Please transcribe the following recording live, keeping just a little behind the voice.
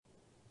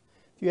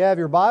If you have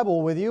your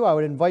Bible with you, I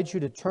would invite you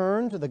to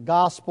turn to the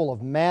Gospel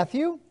of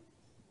Matthew.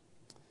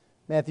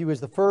 Matthew is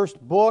the first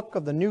book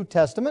of the New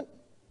Testament.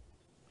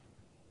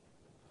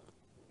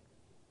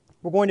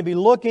 We're going to be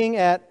looking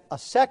at a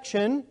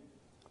section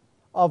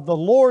of the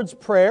Lord's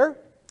Prayer,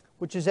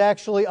 which is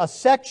actually a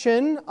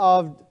section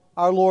of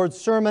our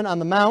Lord's Sermon on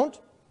the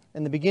Mount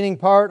in the beginning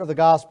part of the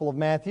Gospel of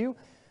Matthew.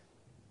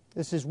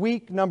 This is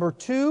week number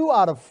 2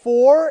 out of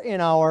 4 in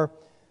our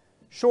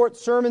short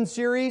sermon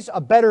series, A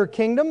Better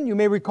Kingdom. You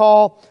may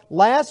recall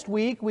last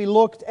week we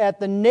looked at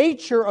the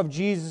nature of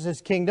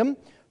Jesus' kingdom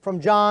from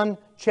John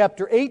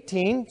chapter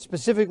 18,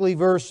 specifically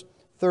verse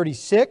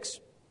 36.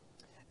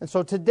 And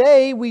so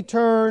today we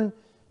turn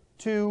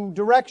to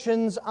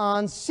directions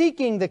on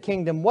seeking the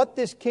kingdom, what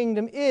this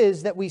kingdom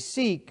is that we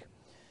seek.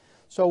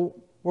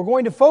 So we're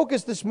going to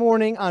focus this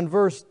morning on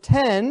verse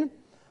 10,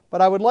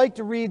 but I would like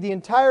to read the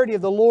entirety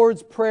of the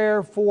Lord's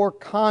Prayer for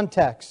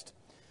context.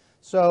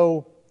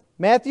 So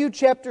Matthew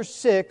chapter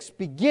 6,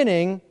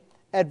 beginning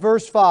at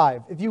verse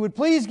 5. If you would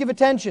please give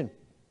attention.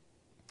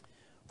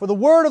 For the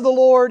word of the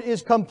Lord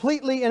is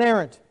completely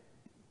inerrant.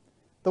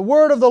 The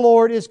word of the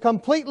Lord is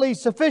completely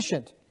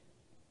sufficient.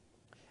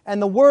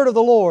 And the word of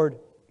the Lord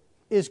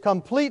is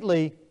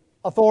completely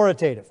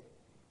authoritative.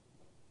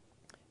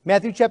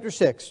 Matthew chapter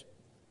 6,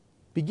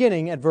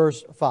 beginning at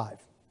verse 5.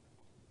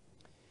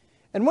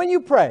 And when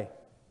you pray,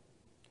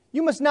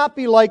 you must not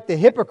be like the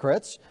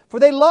hypocrites, for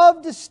they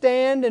love to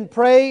stand and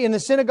pray in the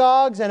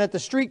synagogues and at the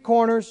street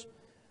corners,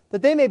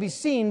 that they may be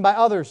seen by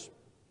others.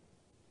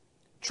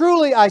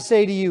 Truly, I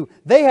say to you,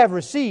 they have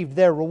received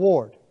their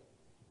reward.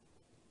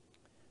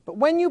 But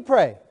when you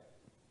pray,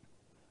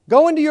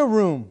 go into your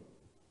room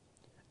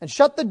and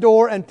shut the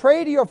door and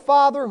pray to your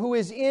Father who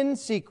is in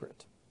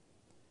secret.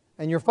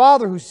 And your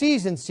Father who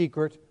sees in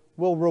secret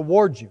will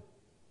reward you.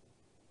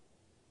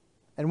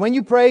 And when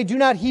you pray, do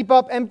not heap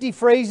up empty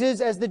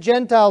phrases as the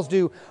Gentiles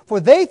do, for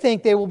they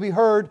think they will be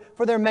heard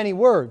for their many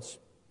words.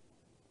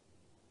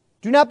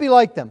 Do not be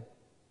like them,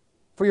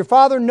 for your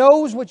Father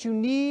knows what you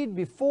need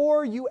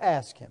before you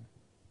ask Him.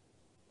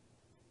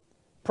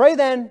 Pray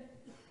then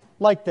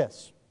like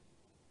this: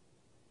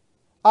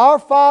 Our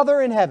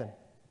Father in heaven,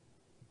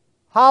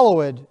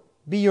 hallowed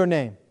be your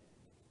name.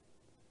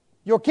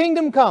 Your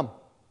kingdom come,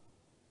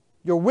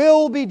 your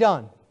will be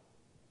done,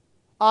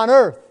 on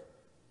earth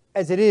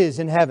as it is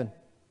in heaven.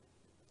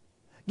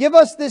 Give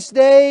us this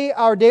day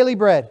our daily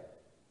bread,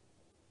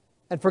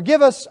 and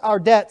forgive us our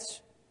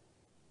debts,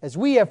 as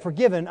we have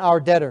forgiven our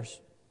debtors.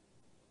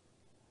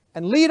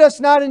 And lead us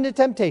not into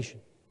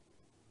temptation,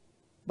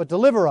 but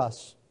deliver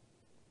us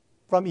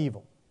from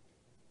evil.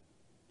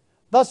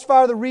 Thus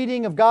far the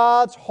reading of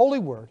God's holy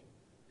word.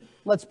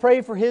 Let's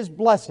pray for His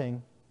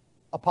blessing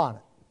upon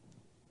it.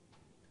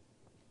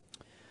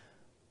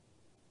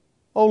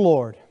 O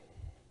Lord,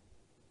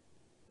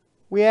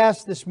 we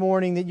ask this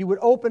morning that you would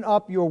open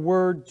up your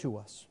word to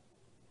us.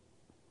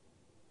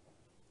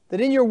 That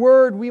in your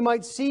word we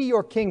might see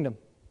your kingdom.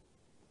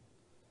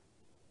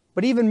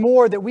 But even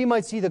more, that we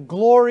might see the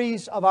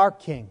glories of our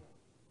King,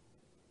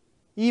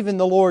 even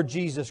the Lord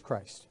Jesus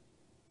Christ.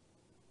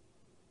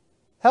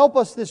 Help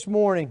us this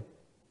morning,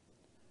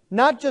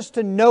 not just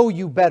to know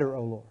you better,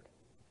 O Lord,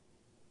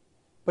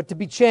 but to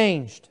be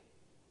changed,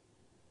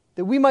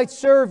 that we might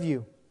serve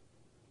you,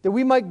 that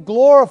we might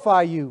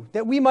glorify you,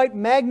 that we might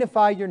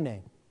magnify your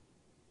name.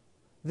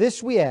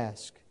 This we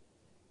ask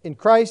in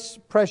Christ's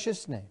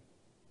precious name.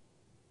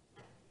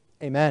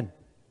 Amen.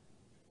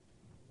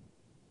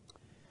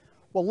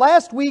 Well,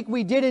 last week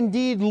we did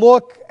indeed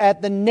look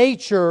at the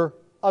nature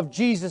of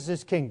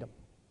Jesus' kingdom.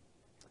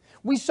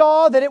 We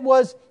saw that it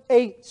was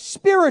a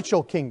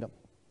spiritual kingdom,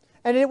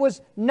 and it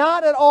was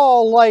not at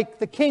all like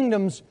the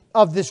kingdoms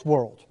of this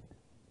world.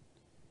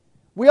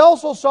 We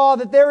also saw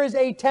that there is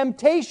a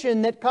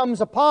temptation that comes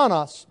upon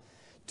us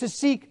to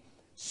seek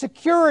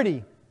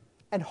security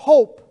and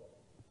hope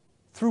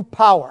through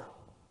power.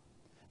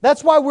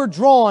 That's why we're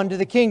drawn to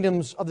the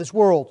kingdoms of this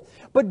world.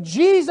 But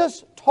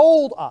Jesus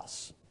told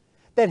us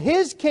that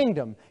His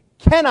kingdom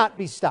cannot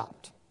be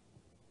stopped.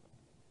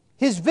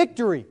 His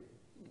victory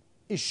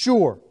is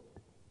sure.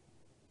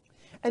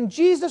 And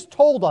Jesus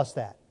told us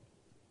that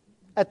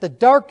at the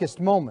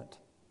darkest moment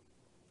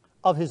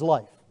of His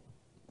life.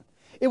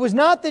 It was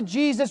not that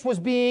Jesus was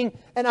being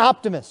an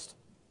optimist.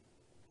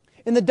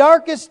 In the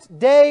darkest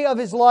day of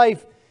His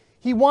life,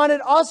 He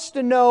wanted us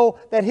to know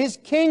that His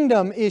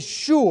kingdom is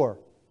sure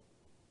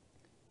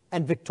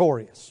and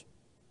victorious.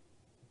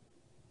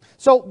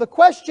 So the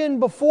question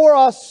before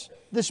us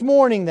this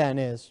morning then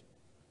is,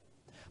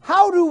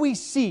 how do we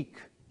seek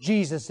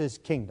Jesus'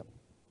 kingdom?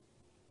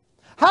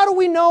 How do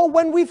we know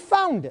when we've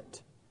found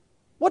it?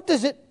 What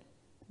does it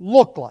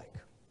look like?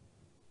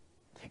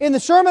 In the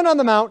Sermon on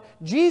the Mount,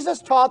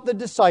 Jesus taught the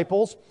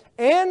disciples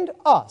and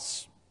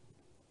us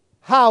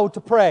how to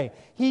pray.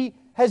 He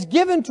has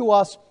given to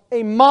us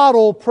a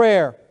model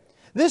prayer.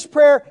 This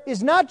prayer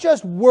is not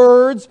just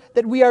words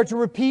that we are to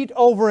repeat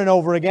over and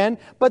over again,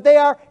 but they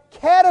are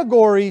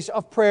categories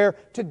of prayer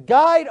to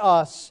guide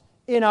us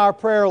in our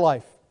prayer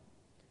life.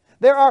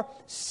 There are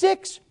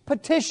 6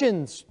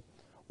 petitions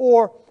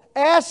or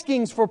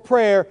askings for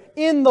prayer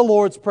in the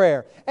Lord's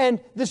Prayer. And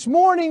this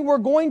morning we're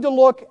going to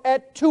look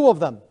at two of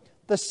them,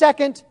 the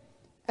second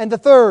and the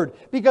third,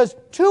 because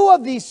two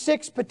of these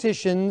 6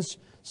 petitions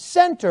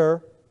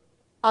center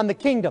on the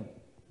kingdom.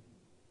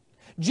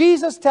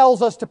 Jesus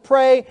tells us to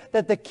pray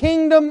that the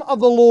kingdom of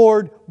the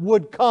Lord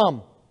would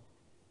come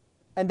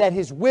and that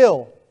His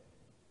will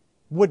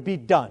would be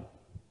done.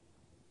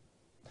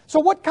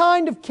 So what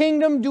kind of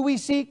kingdom do we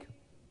seek?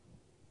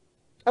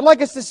 I'd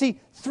like us to see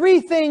 3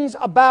 things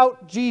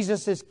about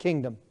Jesus'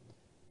 kingdom.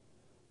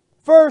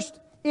 First,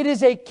 it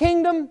is a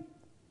kingdom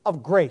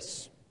of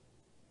grace.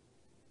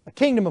 A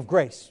kingdom of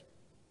grace.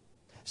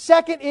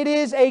 Second, it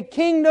is a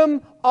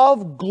kingdom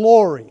of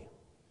glory.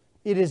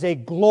 It is a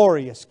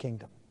glorious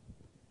kingdom.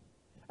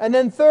 And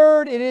then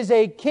third, it is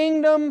a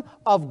kingdom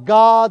of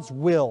God's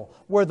will,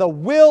 where the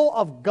will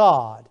of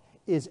God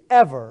is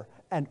ever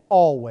and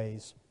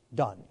always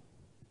done.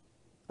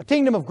 A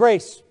kingdom of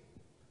grace,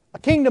 a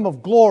kingdom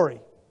of glory,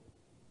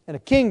 and a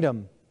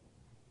kingdom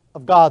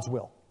of God's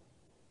will.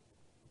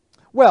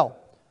 Well,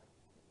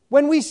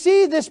 when we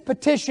see this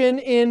petition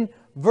in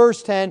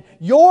verse 10,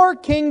 your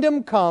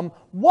kingdom come,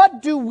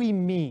 what do we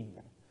mean?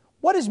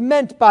 What is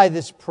meant by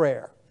this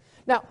prayer?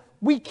 Now,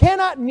 we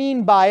cannot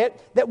mean by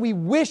it that we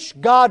wish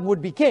God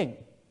would be king,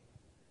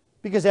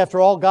 because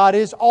after all, God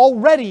is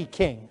already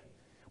king.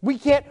 We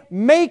can't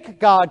make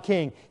God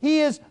king. He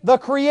is the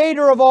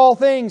creator of all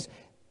things.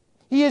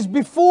 He is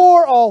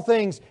before all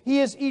things.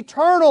 He is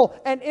eternal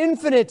and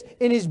infinite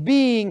in His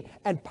being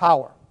and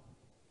power.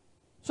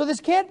 So this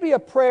can't be a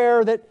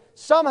prayer that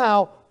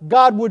somehow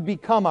God would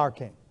become our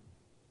king.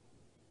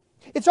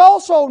 It's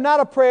also not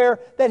a prayer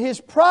that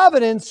His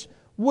providence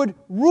would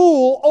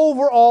rule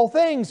over all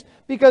things,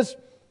 because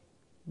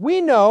we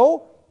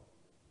know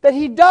that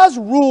He does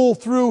rule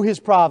through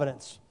His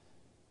providence.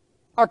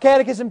 Our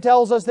catechism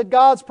tells us that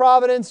God's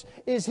providence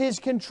is His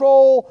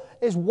control,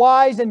 is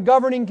wise and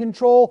governing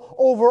control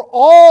over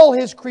all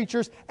His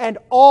creatures and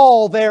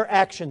all their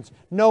actions,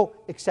 no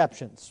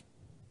exceptions.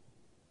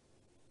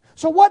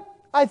 So what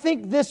I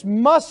think this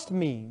must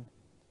mean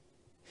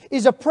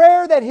is a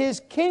prayer that His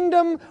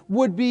kingdom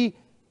would be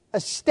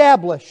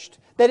established,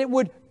 that it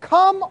would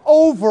come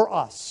over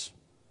us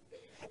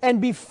and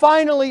be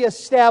finally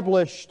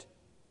established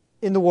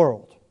in the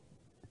world.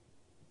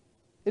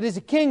 It is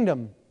a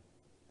kingdom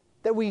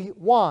that we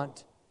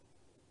want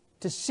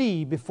to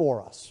see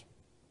before us.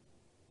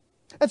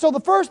 And so the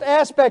first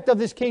aspect of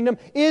this kingdom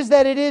is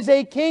that it is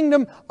a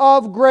kingdom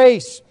of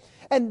grace.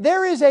 And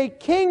there is a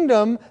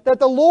kingdom that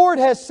the Lord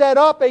has set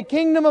up, a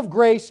kingdom of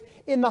grace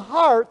in the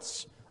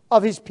hearts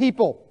of His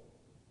people.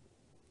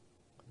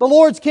 The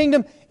Lord's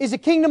kingdom is a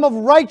kingdom of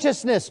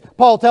righteousness,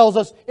 Paul tells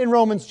us in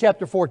Romans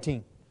chapter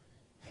 14.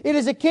 It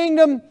is a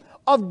kingdom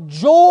of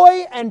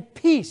joy and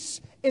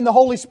peace in the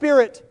Holy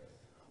Spirit.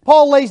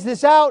 Paul lays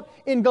this out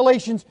in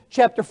Galatians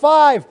chapter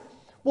 5.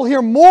 We'll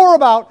hear more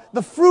about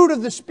the fruit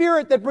of the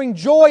Spirit that bring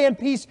joy and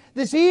peace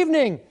this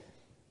evening.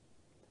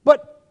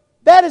 But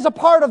that is a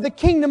part of the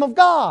kingdom of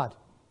God.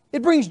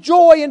 It brings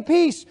joy and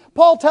peace.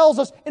 Paul tells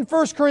us in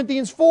 1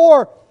 Corinthians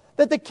 4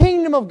 that the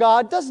kingdom of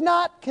God does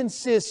not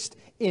consist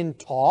in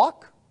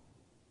talk,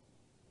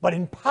 but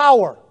in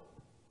power.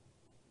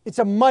 It's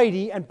a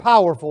mighty and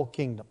powerful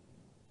kingdom.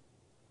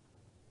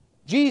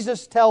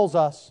 Jesus tells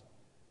us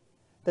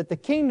that the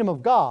kingdom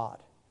of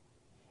God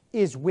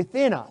is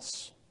within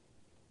us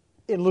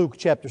in Luke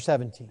chapter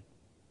 17.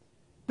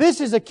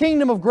 This is a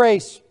kingdom of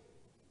grace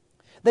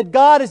that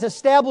God is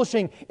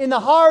establishing in the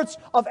hearts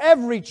of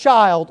every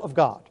child of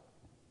God.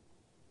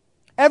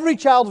 Every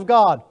child of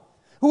God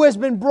who has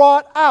been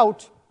brought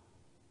out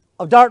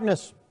of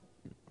darkness.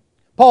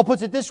 Paul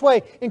puts it this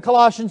way in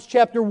Colossians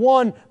chapter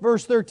 1,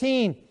 verse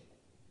 13.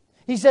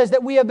 He says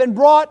that we have been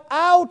brought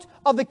out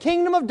of the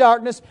kingdom of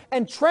darkness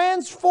and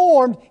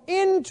transformed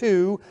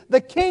into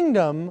the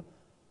kingdom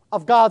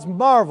of God's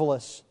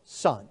marvelous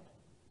Son.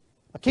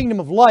 A kingdom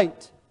of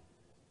light,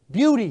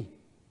 beauty,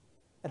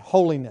 and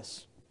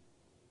holiness.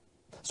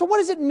 So what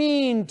does it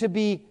mean to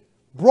be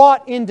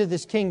brought into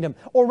this kingdom?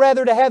 Or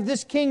rather, to have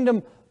this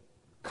kingdom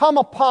come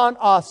upon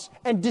us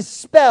and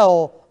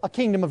dispel a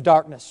kingdom of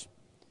darkness?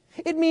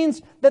 It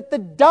means that the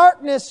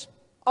darkness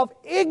of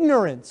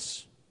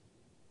ignorance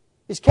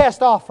is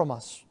cast off from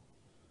us.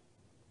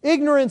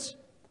 Ignorance,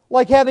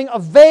 like having a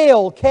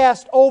veil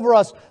cast over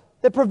us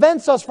that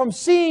prevents us from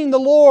seeing the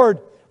Lord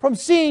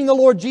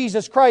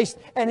Jesus Christ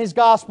and His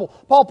gospel.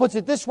 Paul puts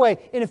it this way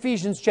in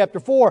Ephesians chapter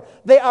 4.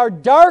 They are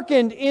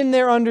darkened in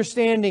their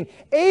understanding,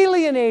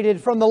 alienated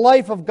from the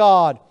life of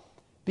God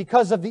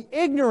because of the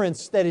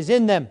ignorance that is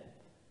in them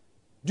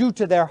due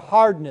to their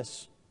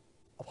hardness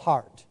of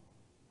heart.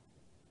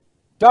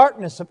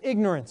 Darkness of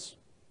ignorance.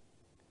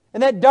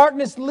 And that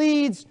darkness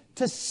leads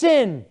to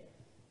sin.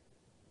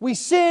 We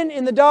sin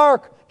in the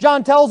dark.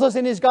 John tells us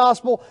in his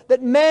gospel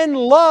that men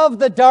love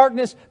the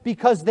darkness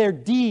because their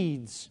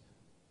deeds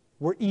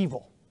were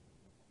evil.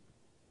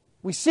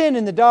 We sin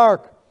in the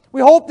dark.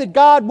 We hope that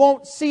God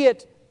won't see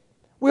it.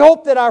 We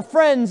hope that our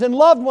friends and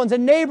loved ones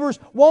and neighbors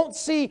won't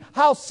see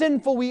how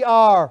sinful we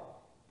are.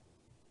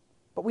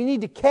 But we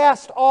need to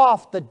cast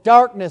off the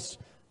darkness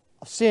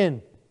of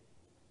sin.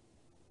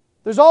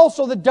 There's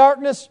also the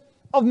darkness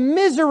of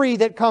misery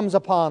that comes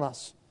upon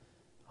us.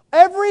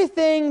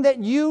 Everything that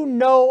you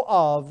know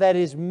of that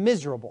is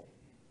miserable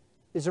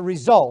is a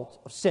result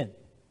of sin.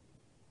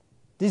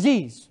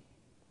 Disease,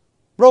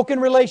 broken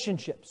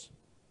relationships,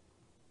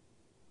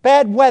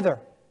 bad weather,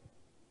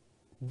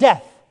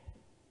 death.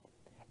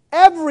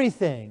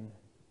 Everything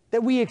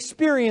that we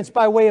experience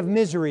by way of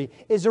misery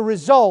is a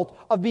result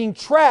of being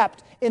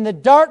trapped in the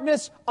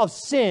darkness of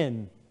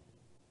sin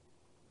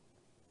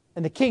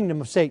and the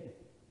kingdom of Satan.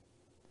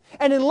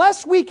 And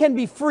unless we can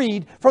be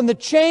freed from the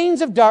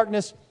chains of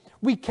darkness,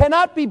 we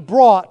cannot be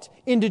brought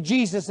into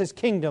Jesus'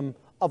 kingdom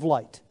of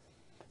light.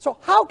 So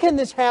how can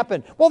this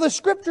happen? Well, the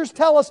Scriptures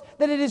tell us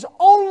that it is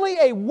only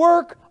a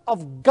work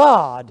of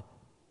God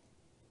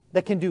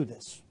that can do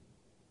this.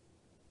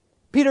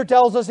 Peter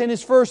tells us in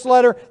his first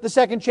letter, the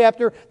 2nd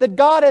chapter, that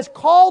God has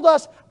called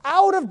us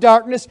out of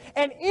darkness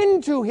and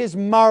into His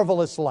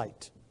marvelous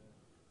light.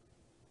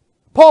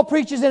 Paul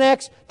preaches in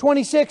Acts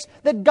 26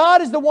 that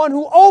God is the one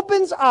who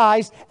opens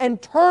eyes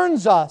and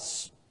turns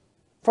us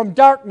from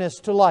darkness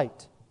to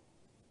light.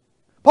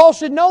 Paul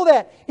should know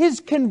that. His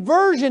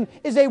conversion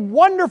is a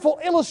wonderful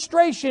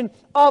illustration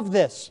of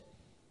this.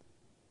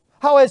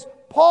 How as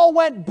Paul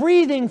went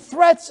breathing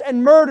threats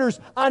and murders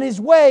on his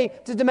way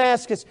to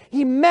Damascus,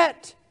 he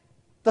met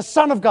the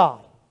Son of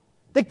God,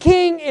 the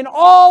King in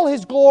all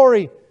His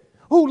glory,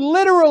 who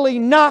literally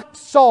knocked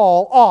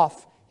Saul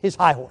off his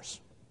high horse.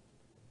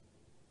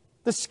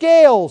 The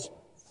scales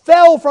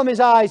fell from his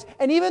eyes,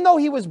 and even though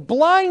he was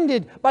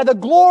blinded by the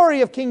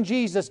glory of King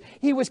Jesus,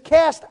 he was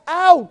cast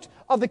out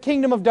of the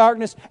kingdom of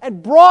darkness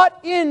and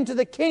brought into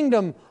the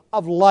kingdom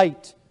of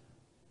light,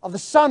 of the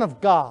Son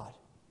of God.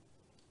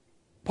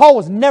 Paul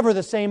was never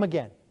the same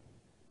again.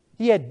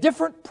 He had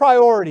different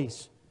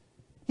priorities.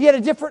 He had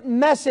a different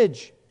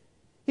message.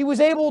 He was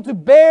able to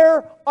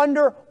bear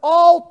under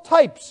all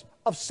types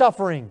of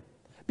suffering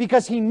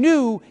because he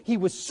knew he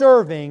was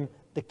serving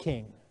the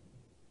King.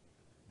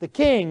 The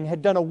King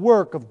had done a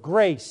work of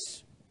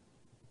grace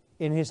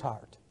in his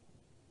heart.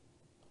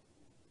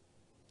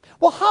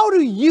 Well, how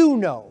do you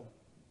know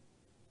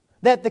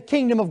that the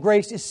kingdom of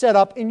grace is set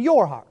up in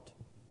your heart?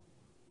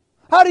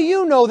 How do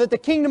you know that the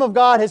kingdom of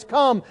God has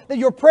come, that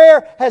your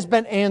prayer has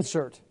been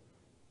answered?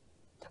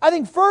 I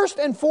think first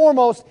and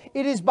foremost,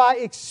 it is by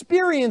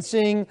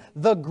experiencing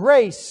the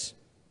grace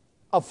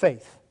of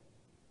faith.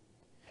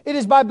 It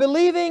is by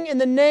believing in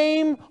the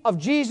name of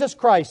Jesus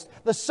Christ,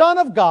 the Son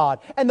of God,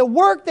 and the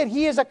work that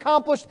He has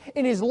accomplished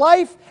in His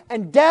life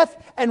and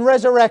death and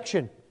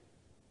resurrection,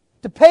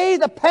 to pay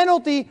the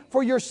penalty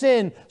for your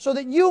sin so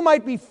that you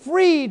might be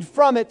freed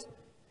from it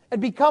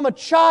and become a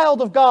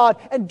child of God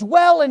and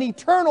dwell in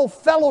eternal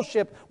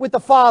fellowship with the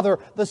Father,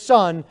 the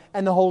Son,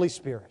 and the Holy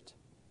Spirit.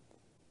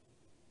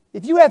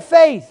 If you have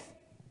faith,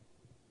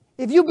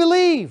 if you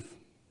believe,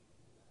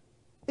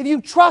 if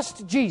you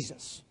trust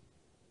Jesus,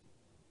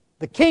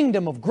 the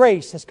kingdom of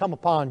grace has come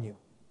upon you.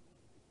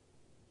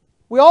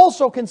 We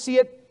also can see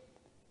it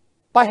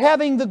by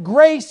having the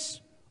grace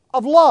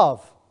of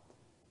love.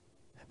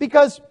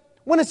 Because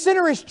when a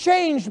sinner is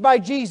changed by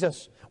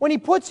Jesus, when he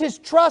puts his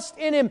trust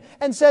in Him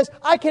and says,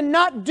 I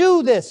cannot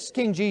do this,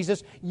 King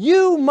Jesus,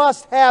 you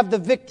must have the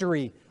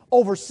victory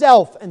over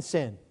self and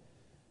sin,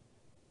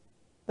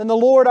 then the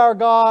Lord our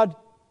God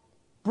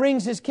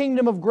brings His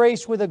kingdom of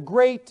grace with a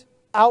great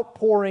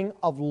outpouring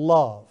of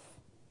love.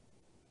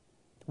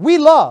 We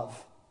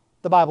love,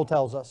 the Bible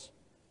tells us,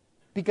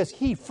 because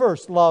He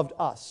first loved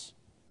us.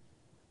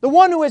 The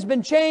one who has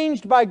been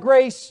changed by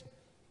grace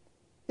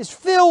is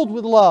filled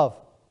with love.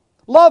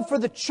 Love for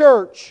the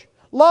church,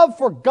 love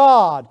for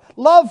God,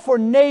 love for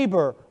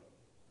neighbor,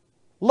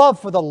 love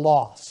for the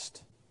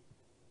lost.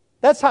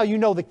 That's how you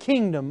know the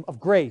kingdom of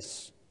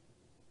grace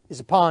is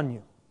upon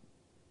you.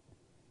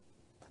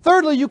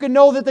 Thirdly, you can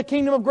know that the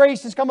kingdom of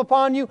grace has come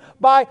upon you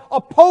by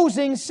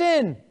opposing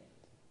sin.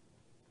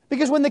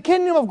 Because when the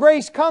kingdom of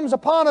grace comes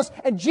upon us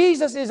and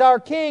Jesus is our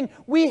King,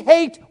 we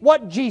hate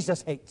what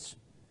Jesus hates.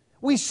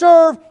 We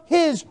serve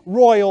His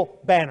royal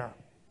banner.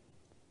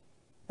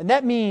 And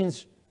that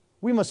means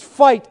we must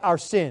fight our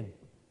sin,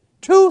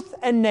 tooth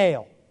and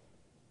nail,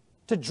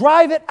 to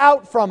drive it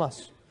out from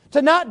us,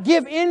 to not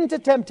give in to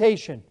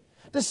temptation,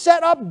 to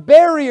set up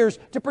barriers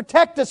to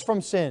protect us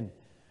from sin,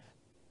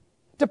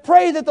 to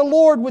pray that the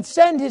Lord would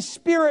send His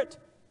Spirit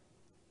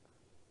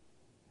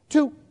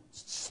to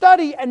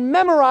study and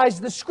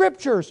memorize the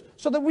Scriptures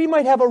so that we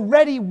might have a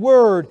ready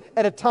word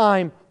at a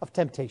time of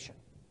temptation.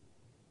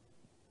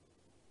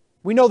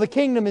 We know the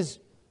kingdom is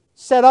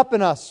set up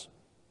in us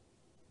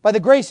by the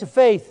grace of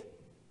faith,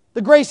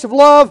 the grace of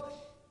love,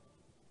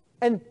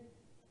 and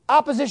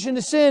opposition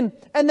to sin.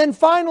 And then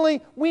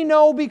finally, we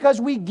know because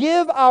we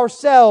give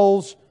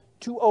ourselves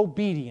to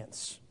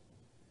obedience.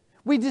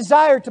 We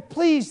desire to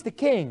please the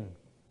King.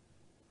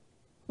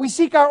 We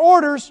seek our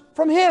orders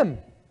from Him.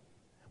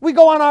 We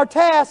go on our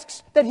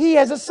tasks that He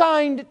has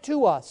assigned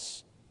to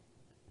us.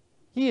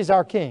 He is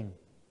our King.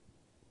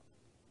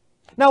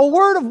 Now, a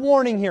word of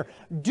warning here.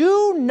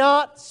 Do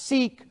not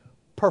seek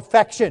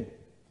perfection.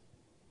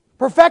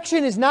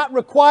 Perfection is not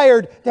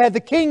required to have the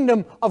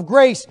kingdom of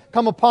grace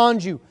come upon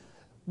you.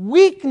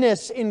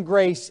 Weakness in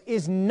grace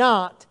is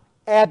not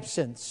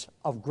absence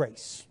of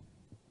grace.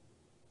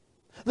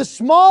 The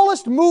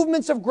smallest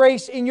movements of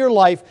grace in your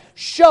life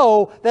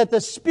show that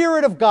the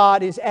Spirit of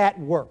God is at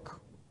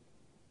work.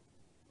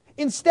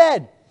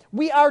 Instead,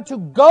 we are to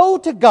go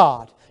to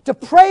God, to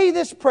pray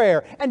this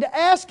prayer, and to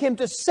ask Him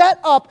to set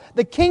up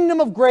the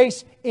kingdom of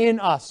grace in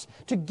us,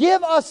 to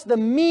give us the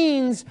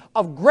means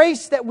of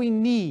grace that we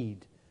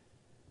need,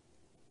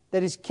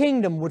 that His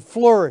kingdom would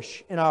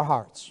flourish in our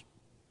hearts.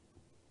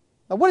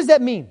 Now, what does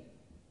that mean?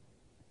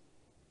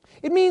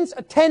 It means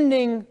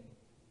attending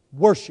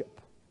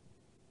worship.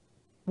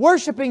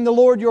 Worshiping the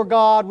Lord your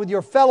God with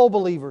your fellow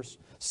believers,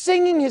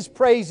 singing His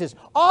praises,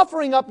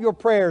 offering up your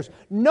prayers,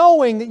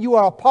 knowing that you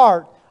are a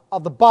part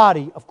of the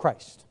body of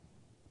Christ.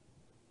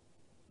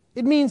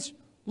 It means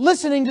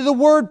listening to the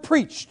Word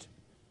preached,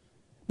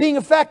 being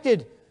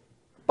affected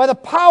by the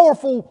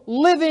powerful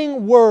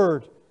living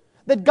Word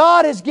that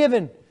God has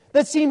given,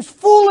 that seems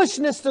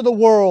foolishness to the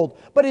world,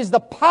 but is the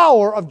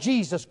power of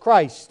Jesus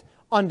Christ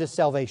unto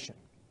salvation.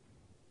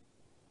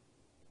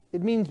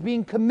 It means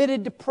being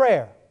committed to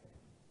prayer,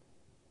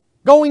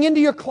 going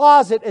into your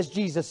closet, as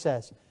Jesus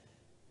says,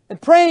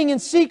 and praying in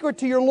secret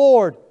to your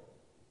Lord,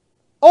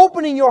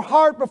 opening your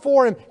heart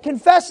before Him,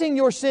 confessing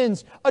your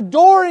sins,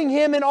 adoring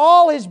Him in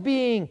all His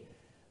being,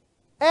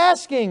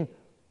 asking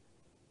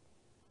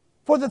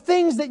for the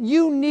things that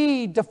you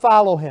need to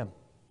follow Him.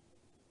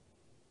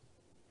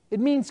 It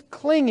means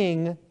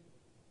clinging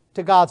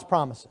to God's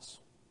promises.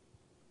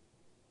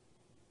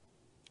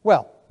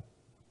 Well,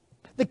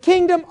 the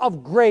kingdom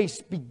of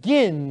grace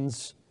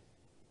begins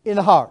in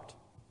the heart.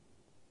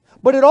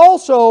 But it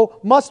also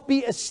must be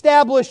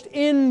established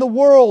in the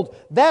world.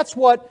 That's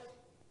what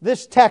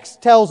this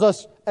text tells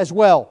us as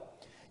well.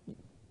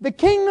 The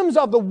kingdoms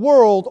of the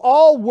world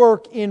all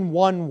work in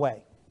one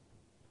way.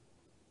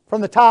 From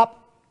the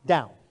top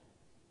down.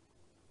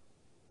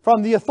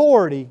 From the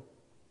authority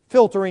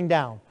filtering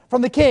down.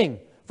 From the king,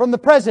 from the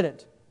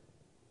president,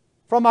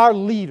 from our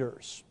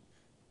leaders.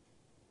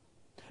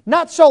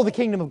 Not so the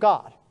kingdom of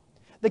God.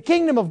 The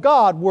kingdom of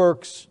God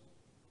works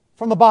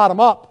from the bottom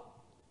up.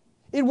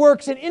 It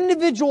works in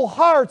individual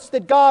hearts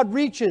that God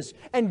reaches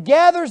and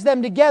gathers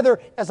them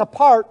together as a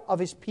part of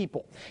His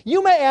people.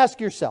 You may ask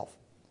yourself,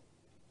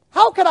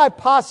 how could I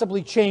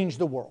possibly change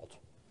the world?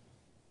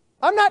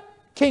 I'm not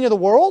king of the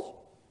world.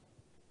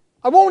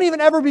 I won't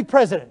even ever be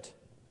president.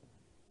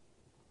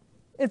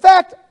 In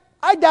fact,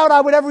 I doubt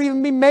I would ever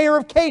even be mayor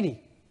of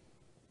Katy.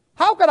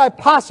 How could I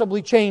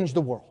possibly change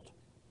the world?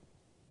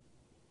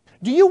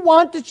 Do you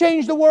want to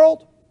change the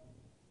world?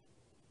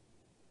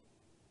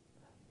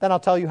 Then I'll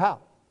tell you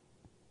how.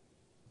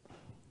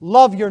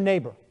 Love your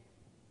neighbor.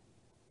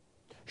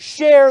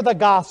 Share the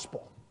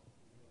gospel.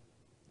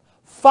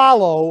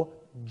 Follow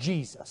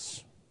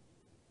Jesus.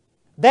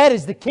 That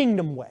is the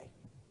kingdom way.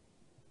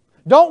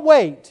 Don't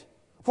wait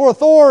for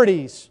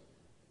authorities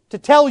to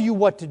tell you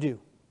what to do.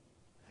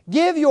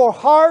 Give your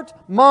heart,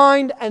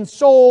 mind, and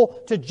soul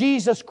to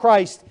Jesus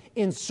Christ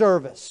in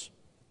service.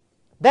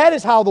 That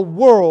is how the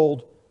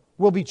world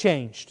will be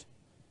changed.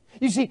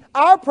 You see,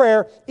 our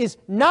prayer is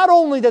not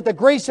only that the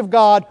grace of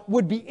God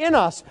would be in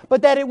us,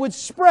 but that it would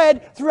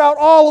spread throughout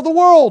all of the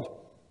world.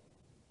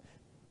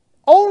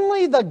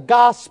 Only the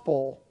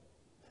gospel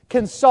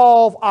can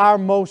solve our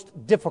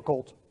most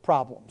difficult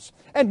problems.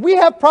 And we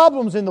have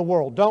problems in the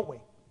world, don't we?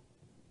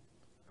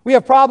 We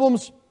have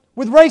problems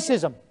with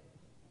racism.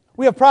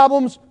 We have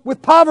problems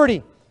with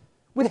poverty,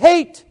 with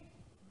hate,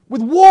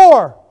 with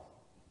war,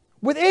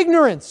 with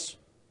ignorance.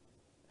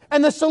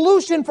 And the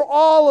solution for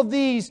all of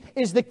these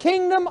is the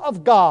kingdom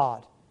of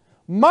God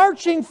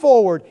marching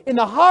forward in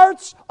the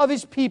hearts of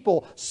His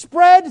people,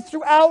 spread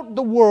throughout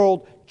the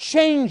world,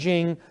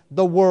 changing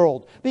the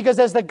world. Because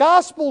as the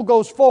gospel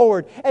goes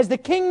forward, as the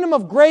kingdom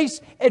of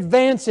grace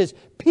advances,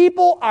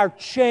 people are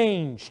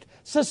changed.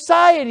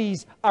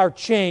 Societies are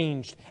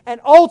changed. And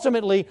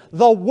ultimately,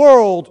 the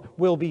world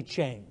will be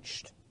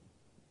changed.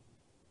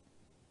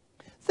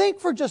 Think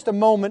for just a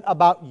moment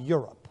about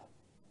Europe.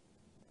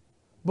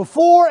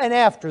 Before and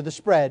after the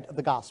spread of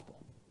the gospel.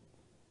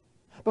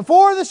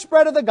 Before the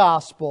spread of the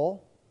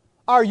gospel,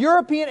 our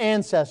European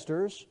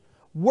ancestors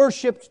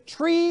worshipped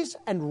trees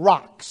and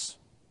rocks.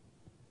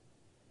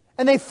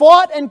 And they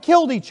fought and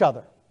killed each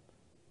other.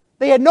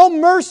 They had no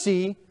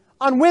mercy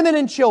on women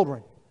and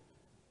children.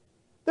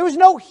 There was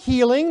no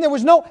healing. There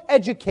was no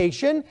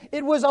education.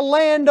 It was a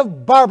land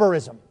of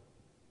barbarism.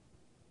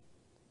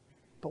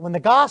 But when the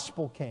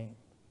gospel came,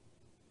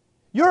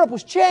 Europe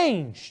was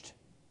changed.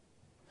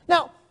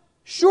 Now,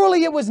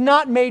 surely it was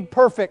not made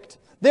perfect.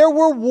 There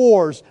were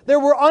wars. There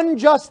were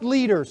unjust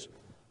leaders.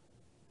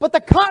 But the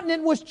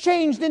continent was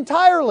changed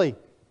entirely.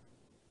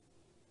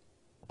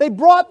 They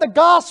brought the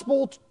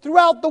gospel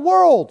throughout the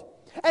world.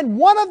 And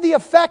one of the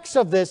effects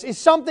of this is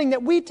something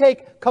that we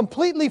take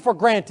completely for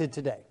granted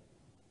today.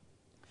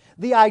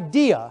 The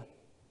idea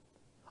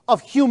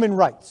of human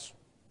rights.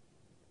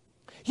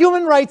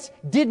 Human rights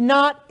did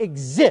not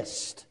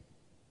exist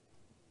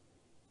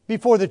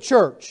before the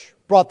church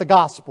brought the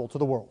gospel to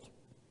the world.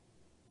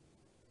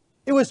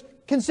 It was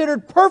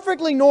considered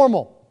perfectly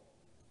normal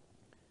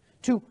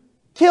to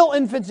kill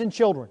infants and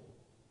children,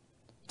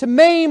 to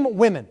maim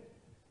women,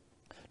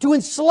 to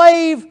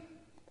enslave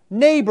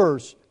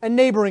neighbors and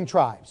neighboring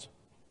tribes.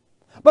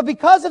 But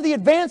because of the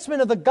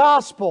advancement of the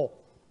gospel,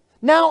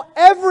 now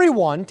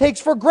everyone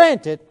takes for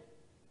granted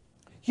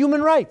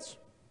human rights.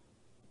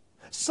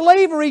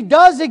 Slavery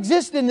does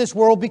exist in this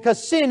world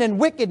because sin and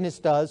wickedness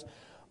does,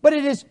 but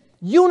it is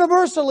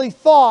universally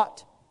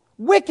thought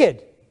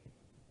wicked.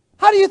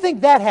 How do you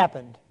think that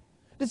happened?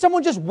 Did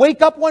someone just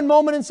wake up one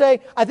moment and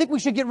say, I think we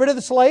should get rid of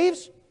the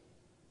slaves?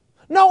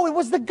 No, it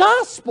was the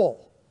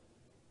gospel.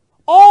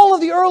 All of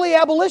the early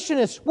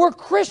abolitionists were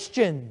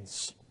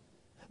Christians.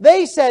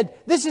 They said,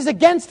 this is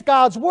against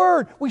God's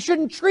Word. We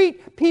shouldn't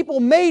treat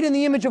people made in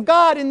the image of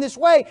God in this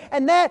way.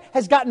 And that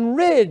has gotten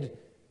rid,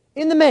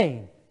 in the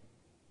main,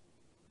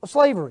 of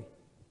slavery.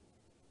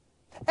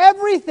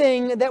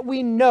 Everything that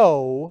we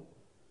know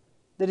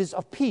that is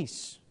of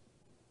peace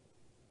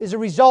is a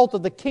result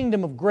of the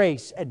kingdom of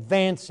grace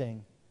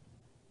advancing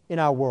in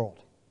our world.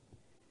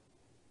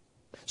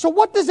 So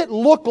what does it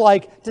look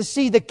like to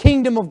see the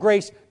kingdom of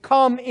grace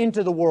come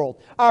into the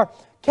world? Our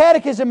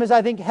catechism is,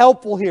 I think,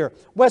 helpful here.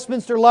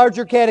 Westminster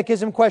Larger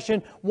Catechism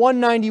question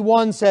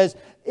 191 says,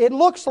 it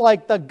looks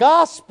like the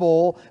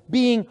gospel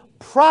being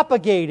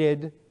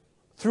propagated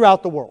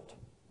throughout the world.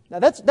 Now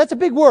that's a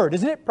big word,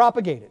 isn't it?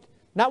 Propagated.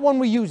 Not one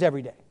we use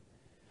every day.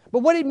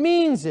 But what it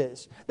means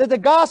is that the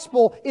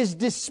gospel is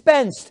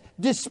dispensed,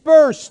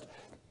 dispersed,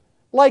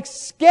 like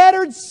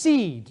scattered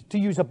seed, to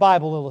use a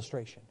Bible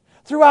illustration,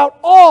 throughout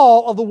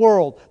all of the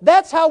world.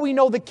 That's how we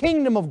know the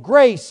kingdom of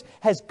grace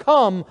has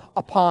come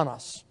upon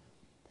us.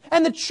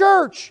 And the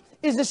church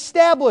is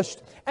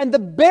established, and the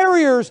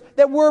barriers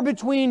that were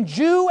between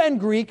Jew and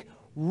Greek,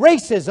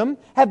 racism,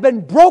 have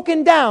been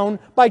broken down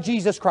by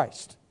Jesus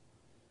Christ.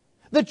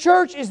 The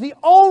church is the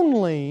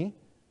only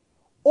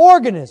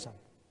organism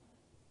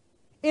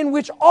in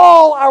which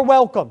all are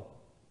welcome.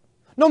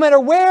 No matter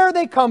where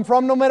they come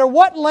from, no matter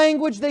what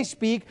language they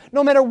speak,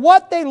 no matter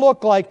what they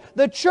look like,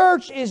 the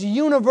church is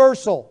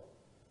universal.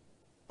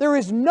 There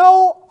is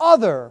no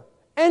other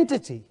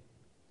entity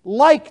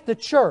like the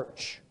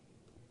church.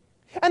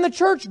 And the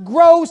church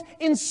grows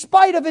in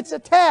spite of its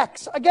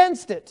attacks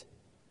against it.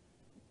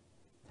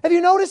 Have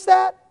you noticed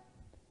that?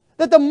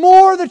 That the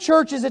more the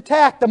church is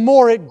attacked, the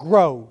more it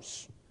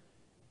grows.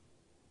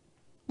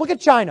 Look at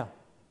China.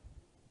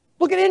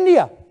 Look at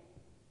India.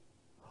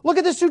 Look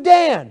at the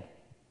Sudan.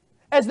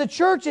 As the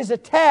church is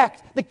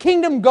attacked, the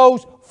kingdom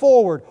goes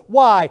forward.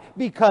 Why?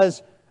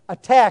 Because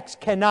attacks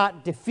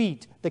cannot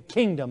defeat the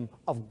kingdom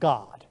of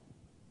God.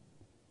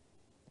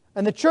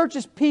 And the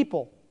church's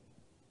people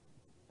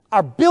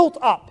are built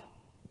up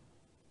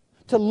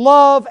to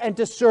love and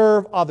to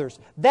serve others.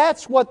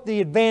 That's what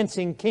the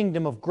advancing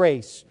kingdom of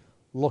grace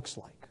looks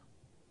like.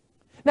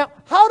 Now,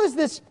 how does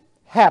this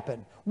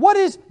happen? What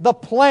is the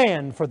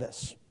plan for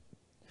this?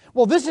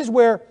 Well, this is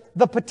where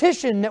the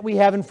petition that we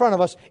have in front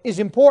of us is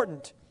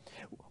important.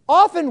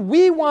 Often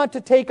we want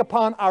to take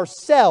upon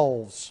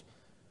ourselves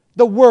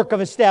the work of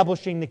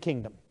establishing the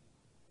kingdom.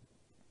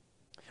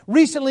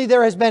 Recently,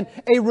 there has been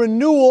a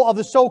renewal of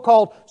the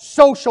so-called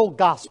social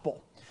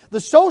gospel. The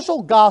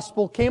social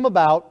gospel came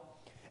about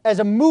as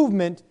a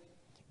movement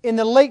in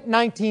the late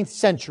 19th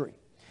century.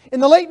 In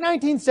the late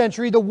 19th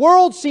century, the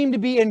world seemed to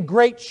be in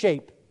great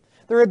shape.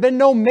 There had been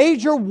no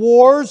major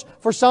wars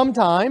for some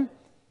time,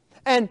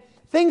 and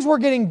things were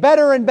getting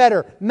better and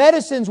better.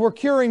 Medicines were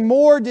curing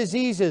more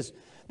diseases.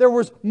 There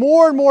was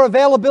more and more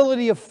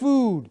availability of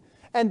food,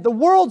 and the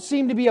world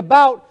seemed to be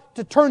about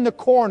to turn the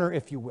corner,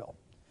 if you will.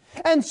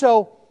 And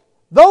so,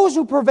 those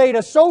who purveyed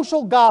a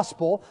social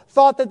gospel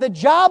thought that the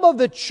job of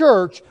the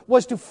church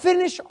was to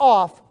finish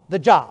off the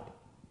job.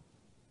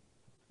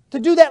 To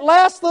do that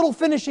last little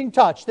finishing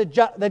touch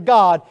that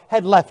God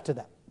had left to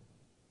them.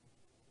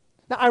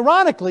 Now,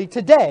 ironically,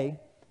 today,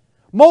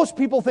 most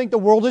people think the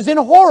world is in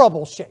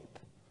horrible shape.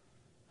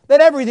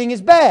 That everything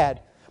is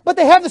bad. But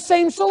they have the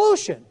same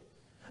solution.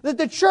 That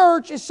the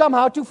church is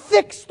somehow to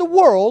fix the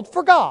world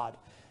for God.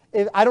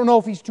 I don't know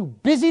if He's too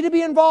busy to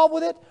be involved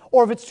with it,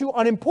 or if it's too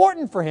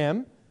unimportant for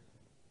Him.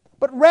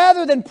 But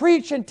rather than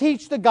preach and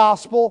teach the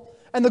gospel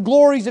and the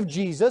glories of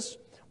Jesus,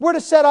 we're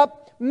to set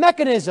up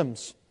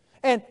mechanisms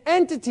and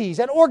entities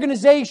and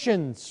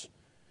organizations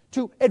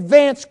to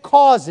advance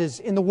causes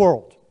in the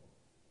world.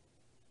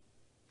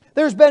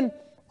 There's been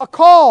a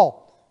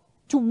call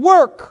to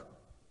work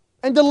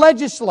and to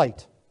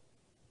legislate.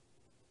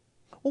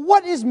 Well,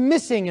 what is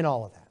missing in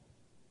all of that?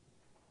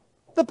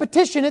 The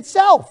petition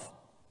itself.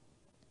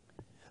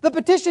 The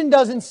petition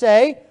doesn't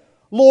say,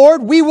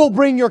 Lord, we will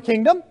bring your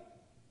kingdom.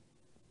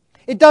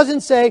 It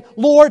doesn't say,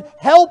 Lord,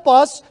 help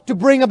us to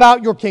bring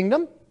about your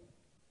kingdom.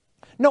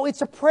 No,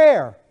 it's a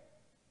prayer.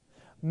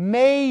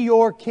 May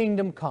your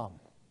kingdom come.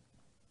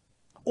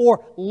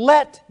 Or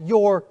let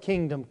your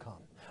kingdom come.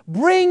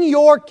 Bring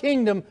your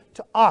kingdom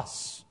to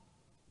us,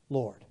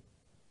 Lord.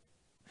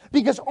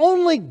 Because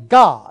only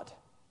God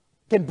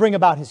can bring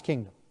about His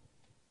kingdom.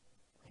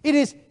 It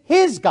is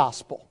His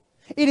gospel.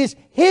 It is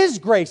His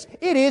grace.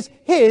 It is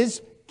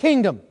His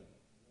kingdom.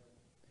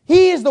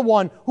 He is the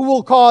one who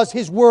will cause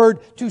His word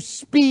to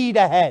speed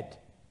ahead.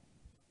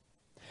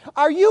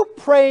 Are you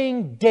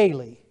praying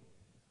daily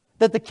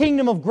that the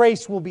kingdom of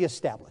grace will be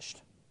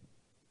established?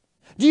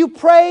 Do you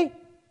pray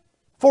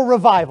for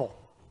revival?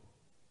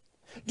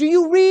 Do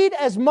you read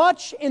as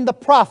much in the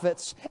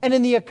prophets and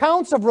in the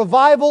accounts of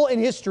revival in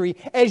history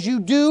as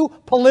you do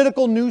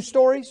political news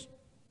stories?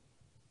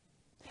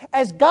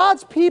 As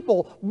God's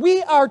people,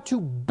 we are to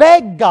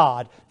beg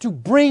God to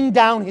bring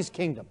down His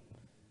kingdom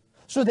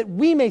so that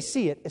we may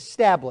see it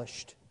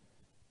established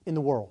in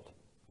the world.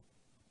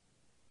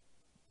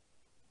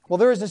 Well,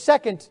 there is a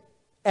second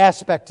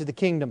aspect to the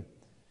kingdom.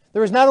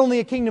 There is not only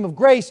a kingdom of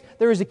grace,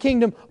 there is a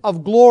kingdom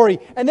of glory.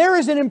 And there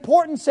is an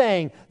important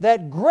saying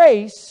that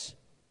grace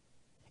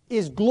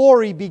is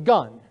glory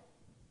begun,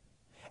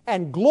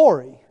 and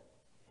glory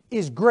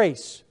is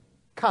grace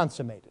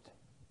consummated.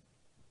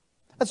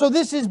 And so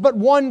this is but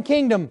one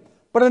kingdom,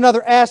 but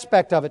another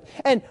aspect of it.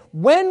 And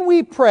when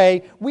we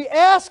pray, we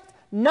ask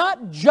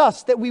not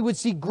just that we would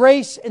see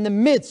grace in the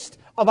midst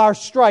of our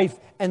strife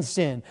and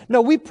sin.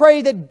 No, we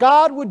pray that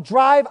God would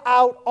drive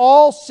out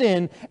all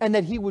sin and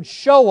that He would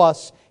show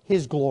us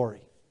His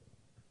glory.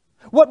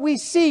 What we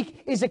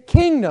seek is a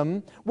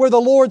kingdom where the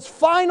Lord's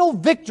final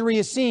victory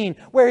is seen,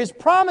 where His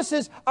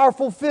promises are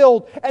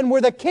fulfilled, and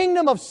where the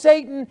kingdom of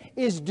Satan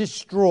is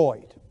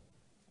destroyed.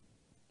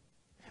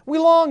 We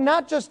long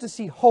not just to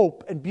see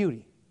hope and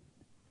beauty,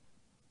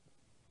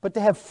 but to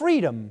have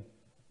freedom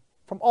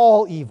from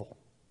all evil.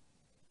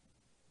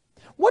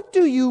 What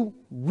do you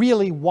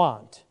really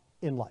want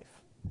in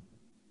life?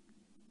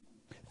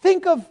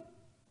 Think of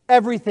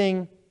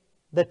everything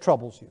that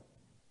troubles you.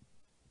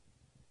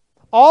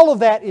 All of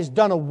that is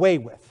done away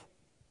with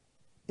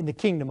in the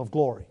kingdom of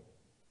glory.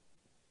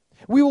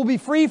 We will be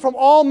free from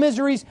all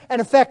miseries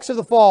and effects of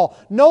the fall.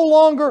 No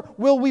longer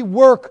will we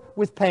work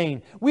with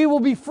pain. We will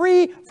be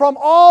free from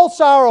all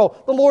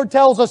sorrow. The Lord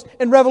tells us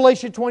in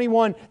Revelation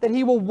 21 that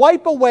He will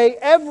wipe away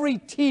every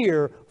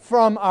tear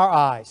from our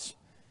eyes.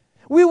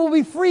 We will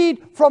be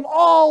freed from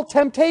all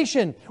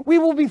temptation. We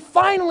will be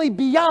finally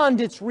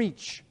beyond its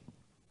reach.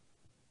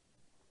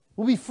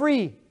 We'll be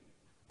free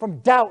from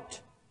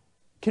doubt,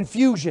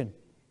 confusion.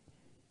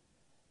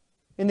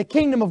 In the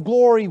kingdom of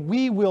glory,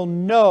 we will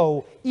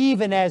know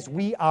even as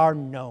we are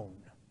known.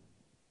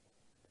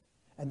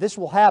 And this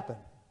will happen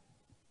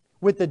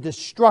with the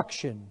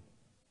destruction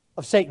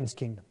of Satan's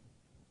kingdom.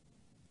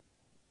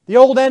 The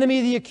old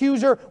enemy, the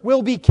accuser,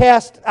 will be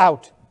cast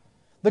out.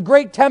 The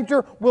great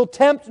tempter will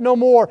tempt no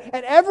more.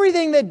 And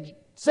everything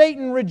that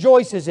Satan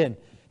rejoices in,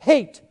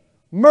 hate,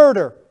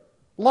 murder,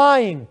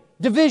 lying,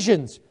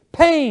 divisions,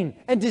 pain,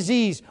 and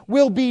disease,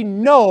 will be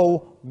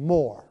no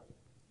more.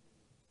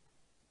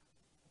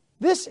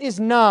 This is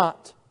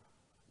not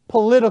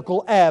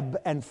political ebb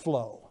and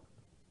flow.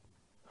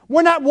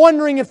 We're not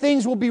wondering if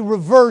things will be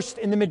reversed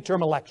in the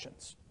midterm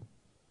elections.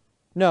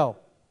 No,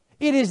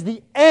 it is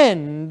the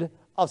end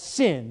of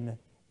sin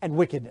and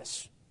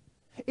wickedness.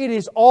 It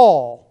is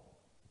all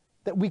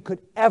that we could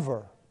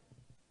ever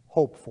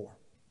hope for.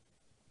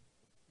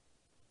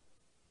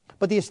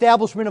 But the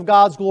establishment of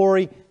God's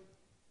glory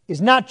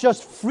is not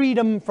just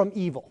freedom from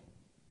evil.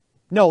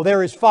 No,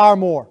 there is far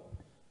more.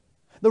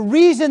 The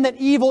reason that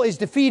evil is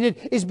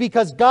defeated is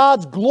because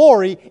God's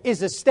glory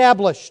is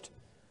established.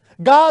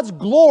 God's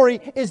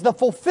glory is the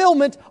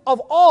fulfillment of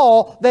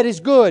all that is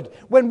good.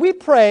 When we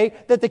pray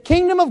that the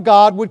kingdom of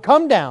God would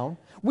come down,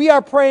 we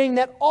are praying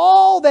that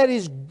all that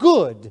is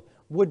good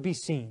would be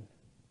seen.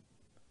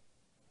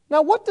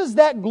 Now, what does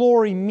that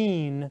glory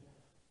mean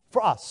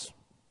for us?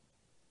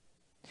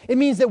 It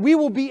means that we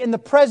will be in the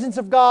presence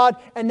of God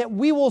and that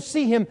we will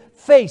see Him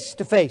face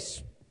to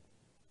face.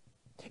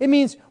 It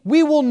means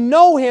we will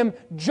know Him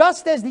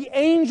just as the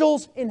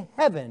angels in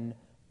heaven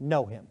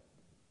know Him,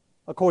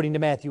 according to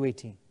Matthew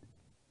 18.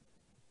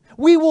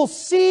 We will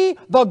see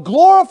the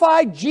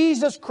glorified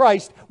Jesus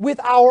Christ with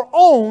our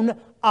own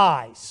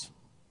eyes.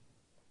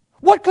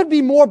 What could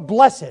be more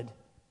blessed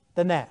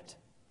than that?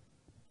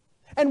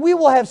 And we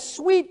will have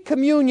sweet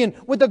communion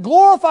with the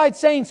glorified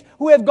saints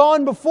who have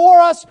gone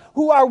before us,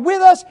 who are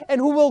with us, and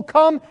who will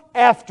come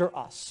after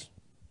us.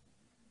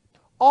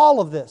 All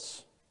of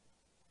this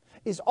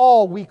is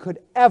all we could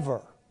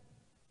ever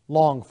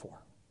long for.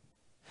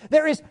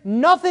 There is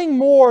nothing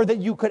more that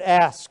you could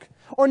ask,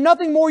 or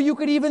nothing more you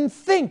could even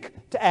think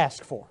to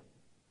ask for.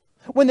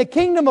 When the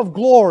kingdom of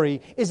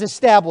glory is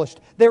established,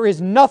 there is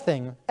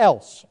nothing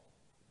else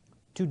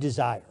to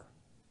desire.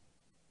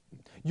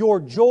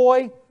 Your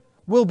joy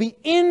will be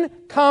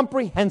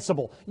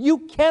incomprehensible. You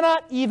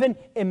cannot even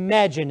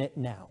imagine it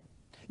now.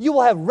 You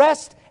will have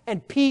rest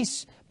and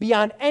peace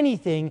beyond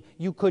anything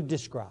you could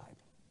describe.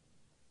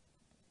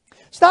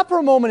 Stop for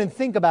a moment and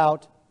think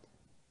about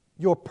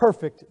your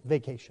perfect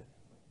vacation.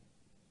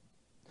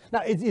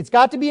 Now, it's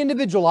got to be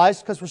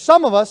individualized, because for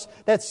some of us,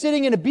 that's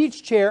sitting in a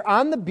beach chair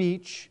on the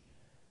beach,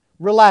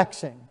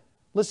 relaxing,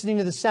 listening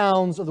to the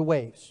sounds of the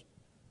waves.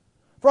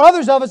 For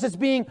others of us, it's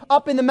being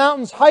up in the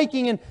mountains,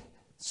 hiking and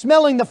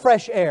smelling the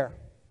fresh air.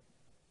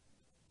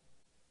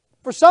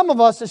 For some of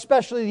us,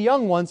 especially the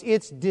young ones,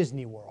 it's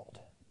Disney World.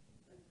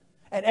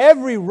 And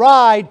every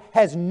ride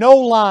has no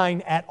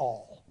line at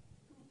all.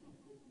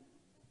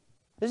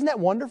 Isn't that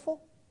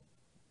wonderful?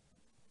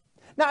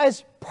 Now,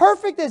 as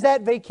perfect as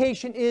that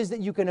vacation is that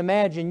you can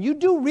imagine, you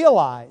do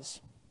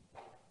realize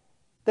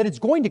that it's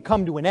going to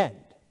come to an end.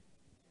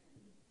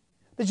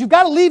 That you've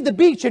got to leave the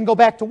beach and go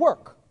back to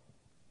work.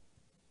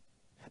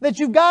 That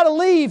you've got to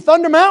leave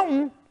Thunder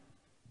Mountain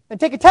and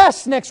take a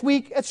test next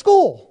week at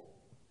school.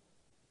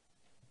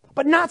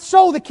 But not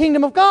so the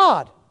kingdom of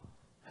God.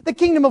 The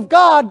kingdom of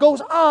God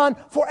goes on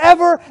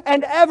forever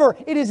and ever.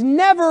 It is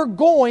never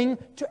going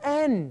to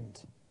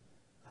end.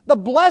 The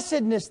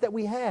blessedness that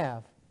we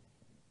have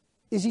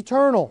is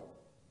eternal.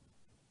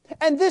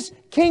 And this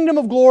kingdom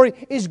of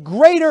glory is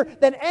greater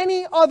than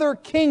any other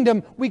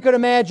kingdom we could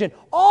imagine.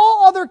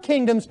 All other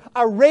kingdoms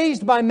are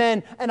raised by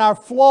men and are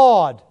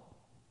flawed.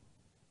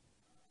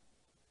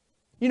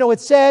 You know,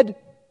 it's said,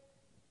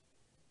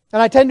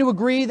 and I tend to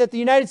agree, that the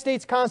United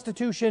States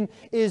Constitution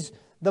is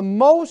the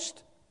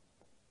most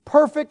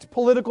perfect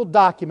political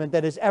document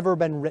that has ever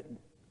been written.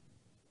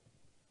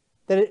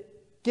 That it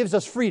gives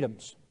us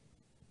freedoms.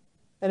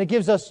 And it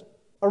gives us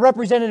a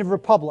representative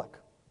republic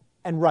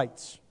and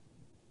rights.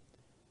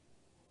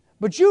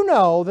 But you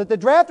know that the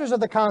drafters of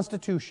the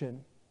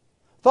Constitution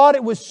thought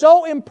it was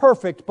so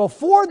imperfect,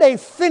 before they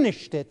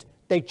finished it,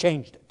 they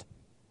changed it.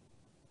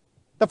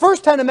 The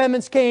first 10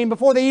 amendments came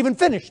before they even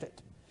finished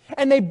it.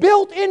 And they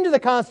built into the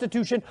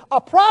Constitution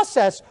a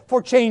process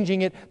for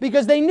changing it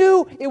because they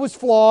knew it was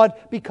flawed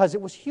because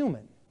it was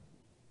human.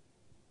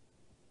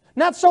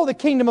 Not so the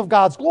kingdom of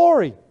God's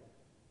glory.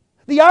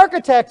 The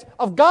architect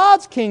of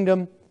God's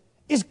kingdom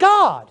is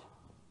God.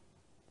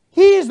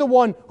 He is the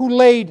one who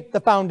laid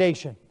the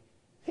foundation.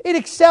 It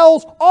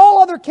excels all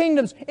other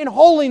kingdoms in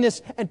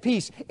holiness and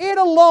peace. It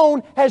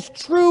alone has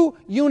true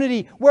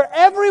unity, where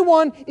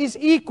everyone is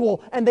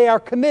equal and they are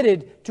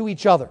committed to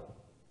each other.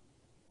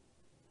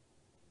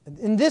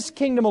 In this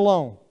kingdom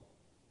alone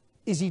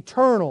is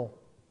eternal,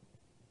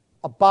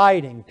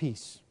 abiding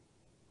peace.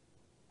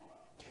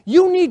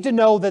 You need to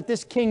know that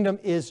this kingdom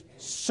is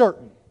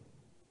certain.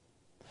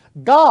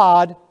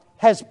 God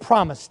has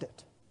promised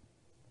it.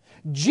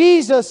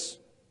 Jesus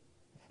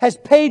has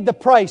paid the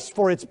price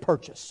for its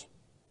purchase.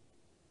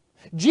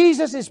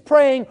 Jesus is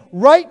praying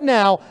right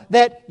now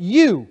that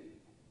you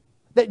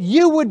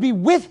would be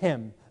with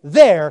Him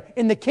there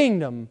in the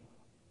kingdom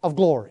of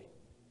glory.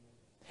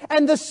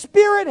 And the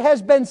Spirit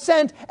has been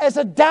sent as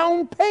a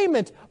down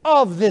payment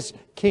of this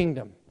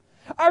kingdom.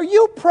 Are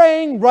you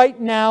praying right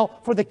now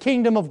for the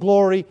kingdom of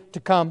glory to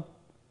come?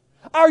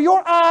 Are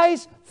your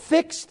eyes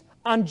fixed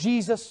on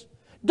Jesus?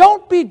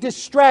 Don't be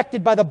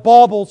distracted by the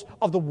baubles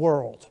of the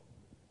world.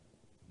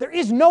 There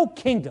is no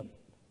kingdom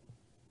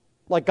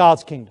like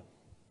God's kingdom.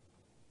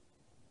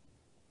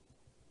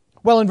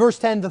 Well, in verse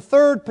 10, the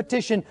third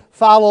petition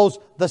follows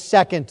the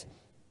second.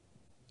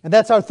 And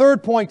that's our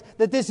third point,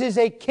 that this is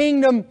a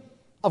kingdom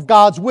of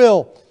God's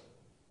will.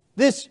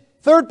 This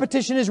third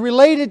petition is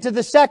related to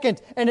the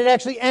second, and it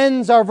actually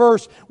ends our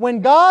verse.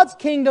 When God's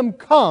kingdom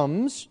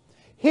comes,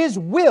 His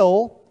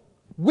will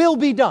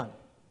be done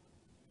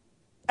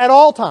at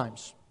all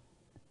times.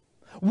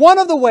 One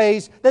of the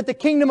ways that the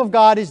kingdom of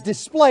God is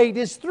displayed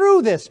is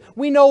through this.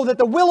 We know that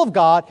the will of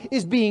God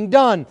is being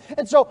done.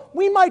 And so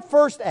we might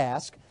first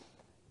ask,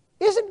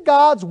 isn't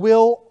God's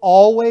will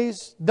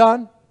always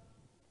done?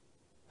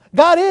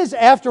 God is,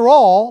 after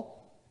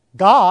all,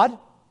 God.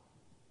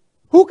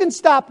 Who can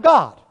stop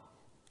God?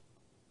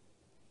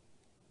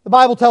 The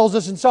Bible tells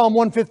us in Psalm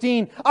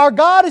 115, our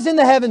God is in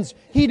the heavens.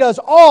 He does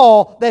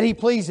all that He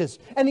pleases.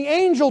 And the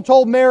angel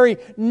told Mary,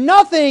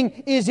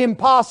 nothing is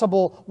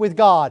impossible with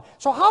God.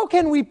 So how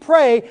can we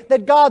pray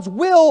that God's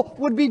will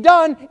would be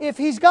done if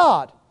He's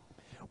God?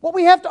 What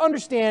we have to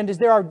understand is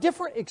there are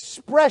different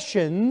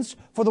expressions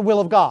for the will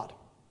of God.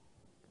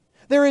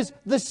 There is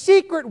the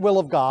secret will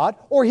of God,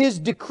 or His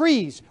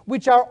decrees,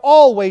 which are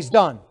always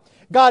done.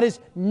 God is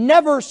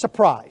never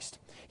surprised.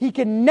 He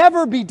can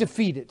never be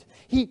defeated.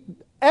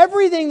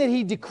 Everything that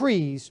He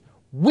decrees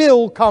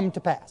will come to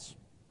pass.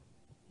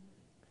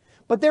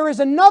 But there is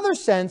another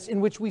sense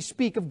in which we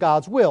speak of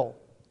God's will.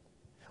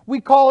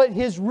 We call it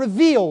His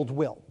revealed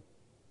will.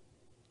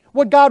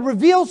 What God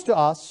reveals to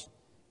us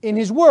in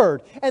His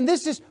Word. And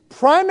this is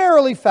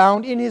primarily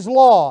found in His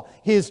law,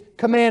 His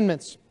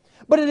commandments.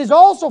 But it is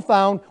also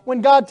found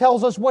when God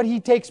tells us what He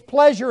takes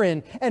pleasure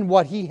in and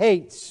what He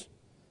hates.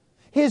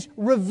 His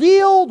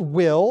revealed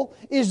will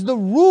is the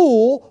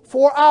rule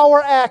for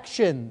our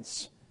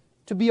actions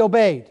to be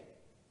obeyed.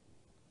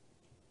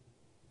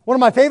 One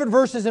of my favorite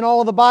verses in all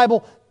of the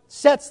Bible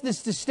sets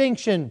this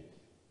distinction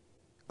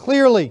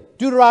clearly.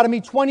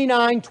 Deuteronomy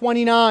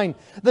 29:29.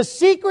 The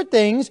secret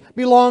things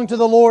belong to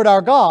the Lord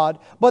our God,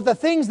 but the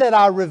things that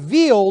are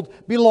revealed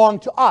belong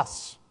to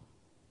us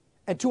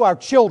and to our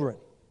children,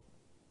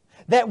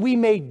 that we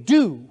may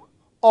do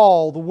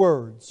all the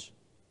words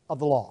of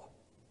the law.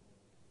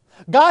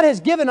 God has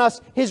given us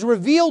His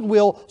revealed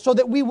will so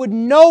that we would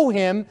know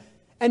Him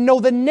and know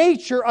the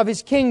nature of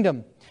His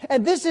kingdom.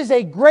 And this is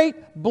a great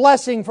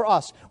blessing for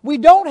us. We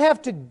don't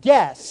have to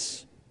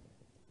guess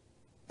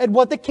at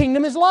what the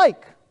kingdom is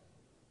like.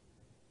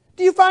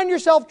 Do you find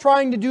yourself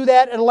trying to do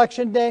that at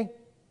election day?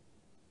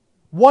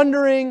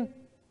 Wondering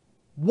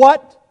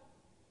what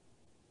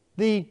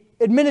the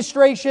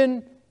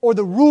administration or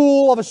the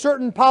rule of a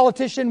certain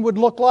politician would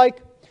look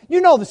like?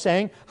 You know the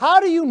saying, how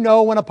do you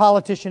know when a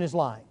politician is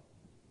lying?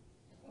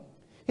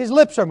 His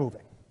lips are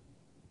moving.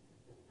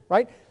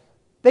 Right?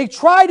 They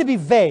try to be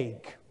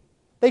vague.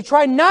 They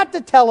try not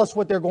to tell us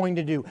what they're going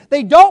to do.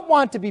 They don't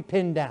want to be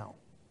pinned down.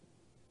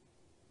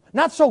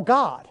 Not so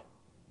God.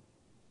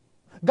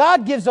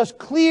 God gives us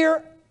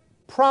clear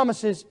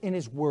promises in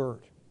His Word.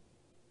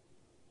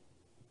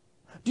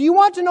 Do you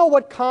want to know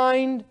what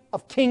kind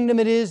of kingdom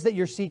it is that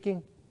you're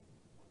seeking?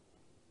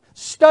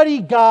 Study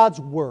God's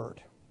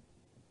Word.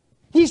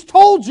 He's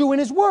told you in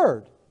His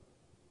Word.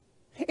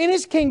 In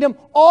His kingdom,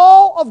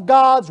 all of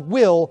God's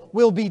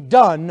will be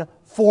done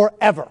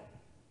forever.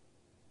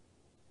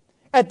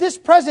 At this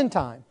present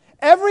time,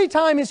 every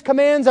time His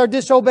commands are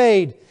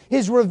disobeyed,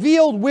 His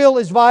revealed will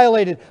is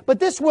violated.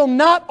 But this will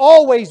not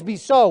always be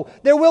so.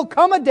 There will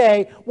come a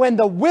day when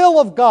the will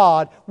of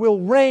God will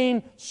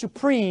reign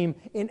supreme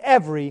in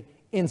every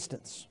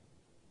instance.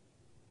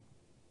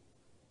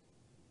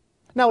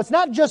 Now, it's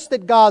not just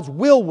that God's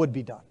will would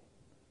be done,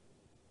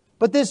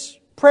 but this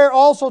prayer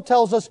also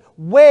tells us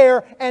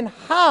where and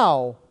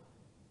how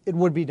it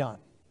would be done.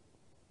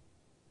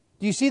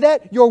 Do you see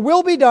that? Your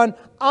will be done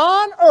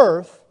on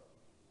earth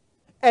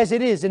as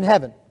it is in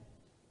heaven.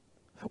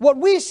 What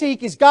we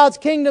seek is God's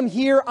kingdom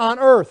here on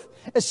earth,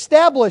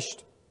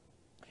 established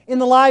in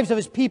the lives of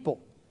His people.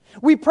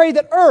 We pray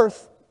that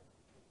earth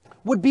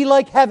would be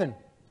like heaven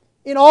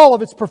in all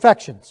of its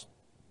perfections.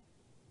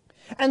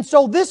 And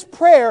so this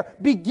prayer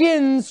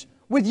begins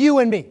with you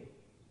and me.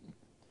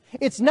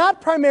 It's not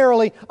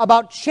primarily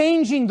about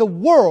changing the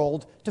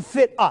world to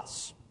fit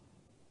us.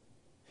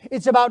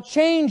 It's about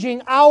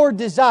changing our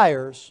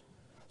desires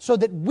so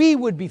that we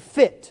would be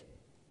fit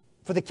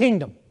for the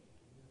kingdom.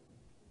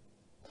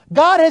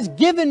 God has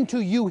given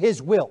to you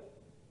His will.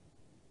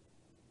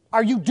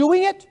 Are you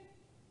doing it?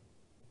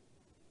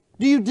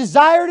 Do you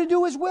desire to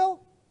do His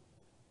will?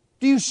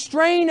 Do you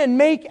strain and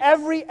make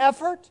every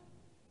effort?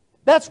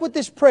 That's what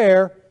this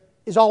prayer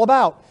is all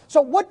about.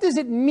 So what does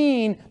it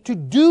mean to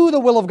do the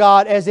will of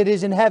God as it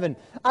is in heaven?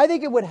 I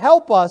think it would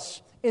help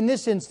us in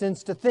this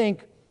instance to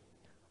think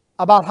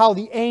about how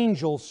the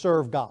angels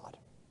serve God.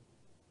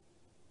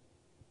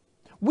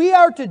 We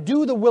are to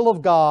do the will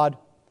of God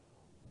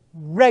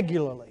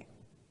regularly,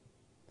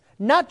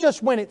 not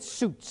just when it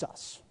suits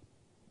us.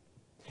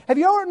 Have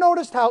you ever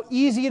noticed how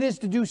easy it is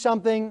to do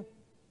something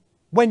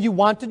when you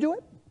want to do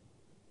it?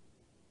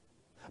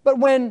 But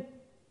when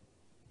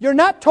you're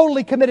not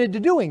totally committed to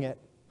doing it,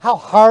 how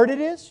hard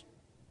it is,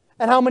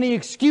 and how many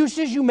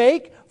excuses you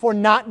make for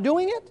not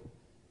doing it,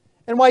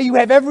 and why you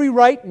have every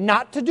right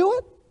not to do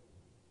it?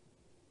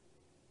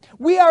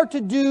 We are to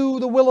do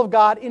the will of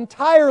God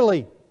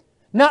entirely,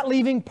 not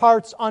leaving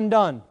parts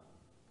undone.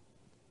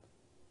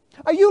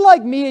 Are you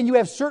like me and you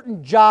have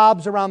certain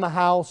jobs around the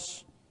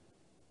house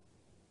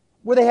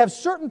where they have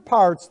certain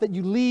parts that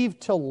you leave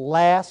till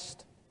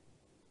last,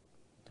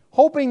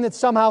 hoping that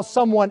somehow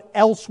someone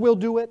else will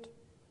do it?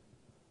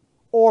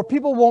 Or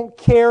people won't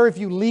care if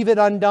you leave it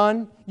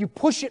undone. You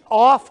push it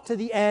off to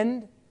the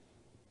end.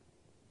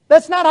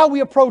 That's not how we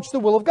approach the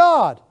will of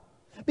God.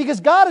 Because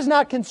God is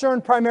not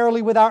concerned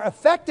primarily with our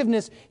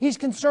effectiveness. He's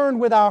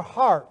concerned with our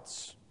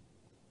hearts.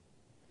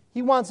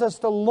 He wants us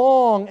to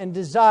long and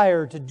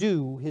desire to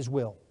do His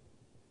will.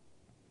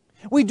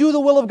 We do the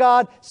will of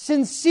God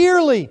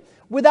sincerely,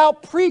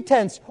 without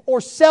pretense or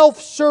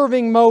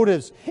self-serving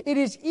motives. It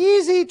is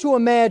easy to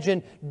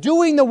imagine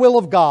doing the will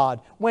of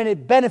God when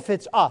it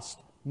benefits us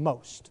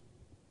most.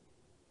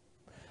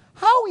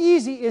 How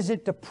easy is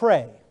it to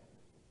pray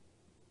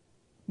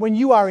when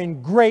you are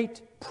in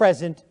great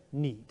present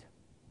need?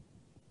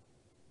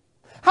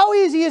 How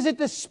easy is it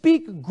to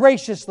speak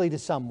graciously to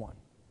someone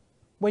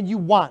when you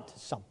want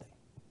something?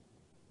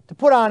 To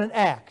put on an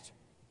act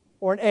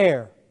or an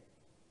air,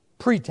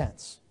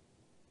 pretense.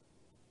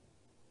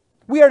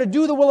 We are to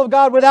do the will of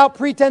God without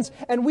pretense,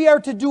 and we are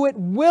to do it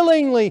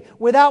willingly,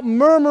 without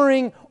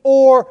murmuring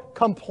or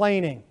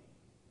complaining.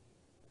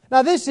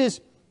 Now this is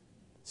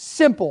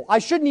simple. I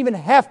shouldn't even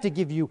have to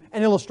give you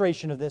an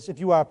illustration of this if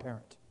you are a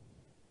parent.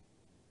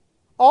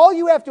 All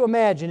you have to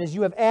imagine is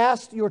you have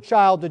asked your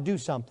child to do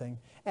something,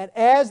 and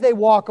as they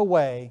walk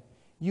away,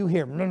 you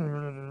hear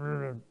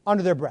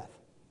under their breath.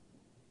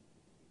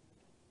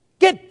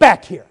 Get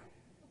back here.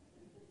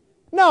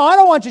 No, I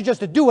don't want you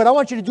just to do it. I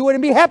want you to do it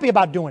and be happy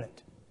about doing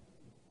it.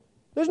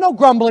 There's no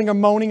grumbling or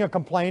moaning or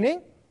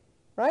complaining,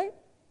 right?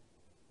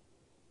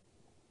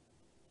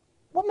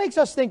 What makes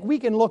us think we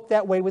can look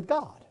that way with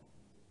God?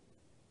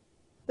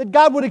 That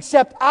God would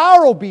accept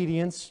our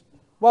obedience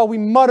while we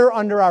mutter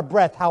under our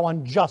breath how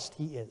unjust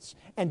He is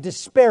and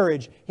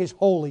disparage His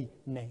holy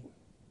name.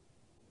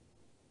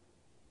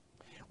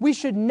 We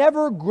should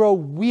never grow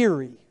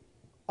weary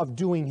of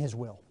doing His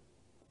will.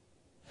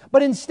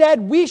 But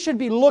instead, we should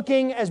be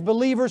looking as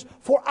believers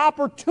for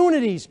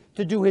opportunities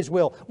to do His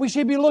will. We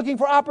should be looking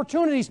for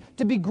opportunities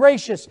to be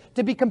gracious,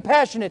 to be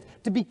compassionate,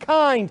 to be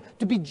kind,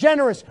 to be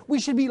generous. We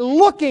should be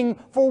looking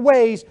for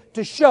ways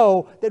to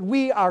show that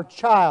we are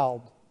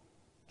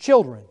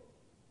children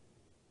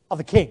of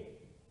the King.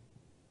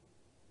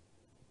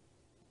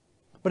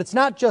 But it's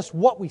not just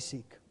what we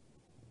seek.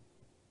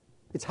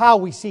 It's how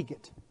we seek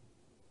it.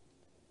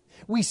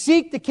 We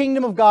seek the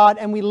kingdom of God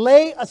and we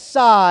lay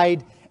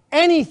aside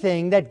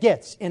anything that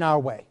gets in our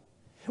way.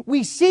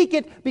 We seek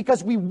it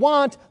because we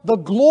want the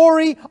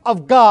glory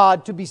of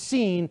God to be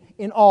seen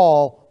in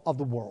all of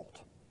the world.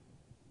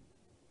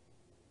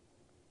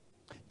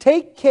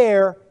 Take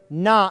care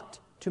not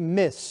to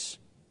miss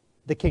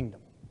the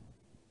kingdom.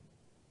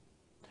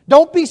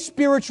 Don't be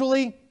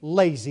spiritually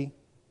lazy.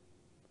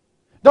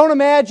 Don't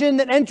imagine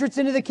that entrance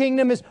into the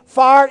kingdom is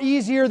far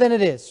easier than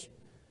it is.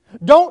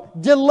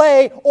 Don't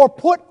delay or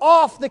put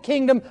off the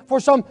kingdom for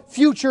some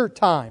future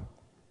time.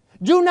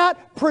 Do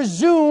not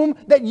presume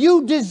that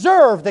you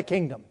deserve the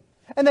kingdom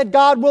and that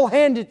God will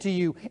hand it to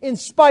you in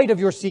spite of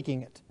your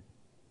seeking it.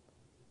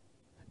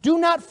 Do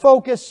not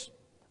focus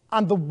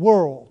on the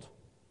world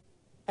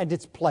and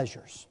its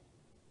pleasures.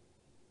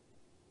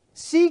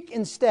 Seek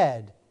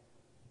instead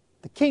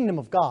the kingdom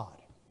of God,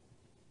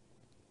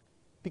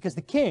 because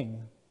the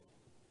King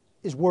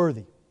is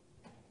worthy.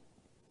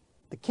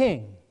 The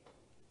King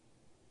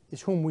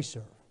is whom we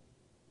serve.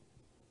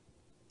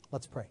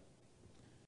 Let's pray.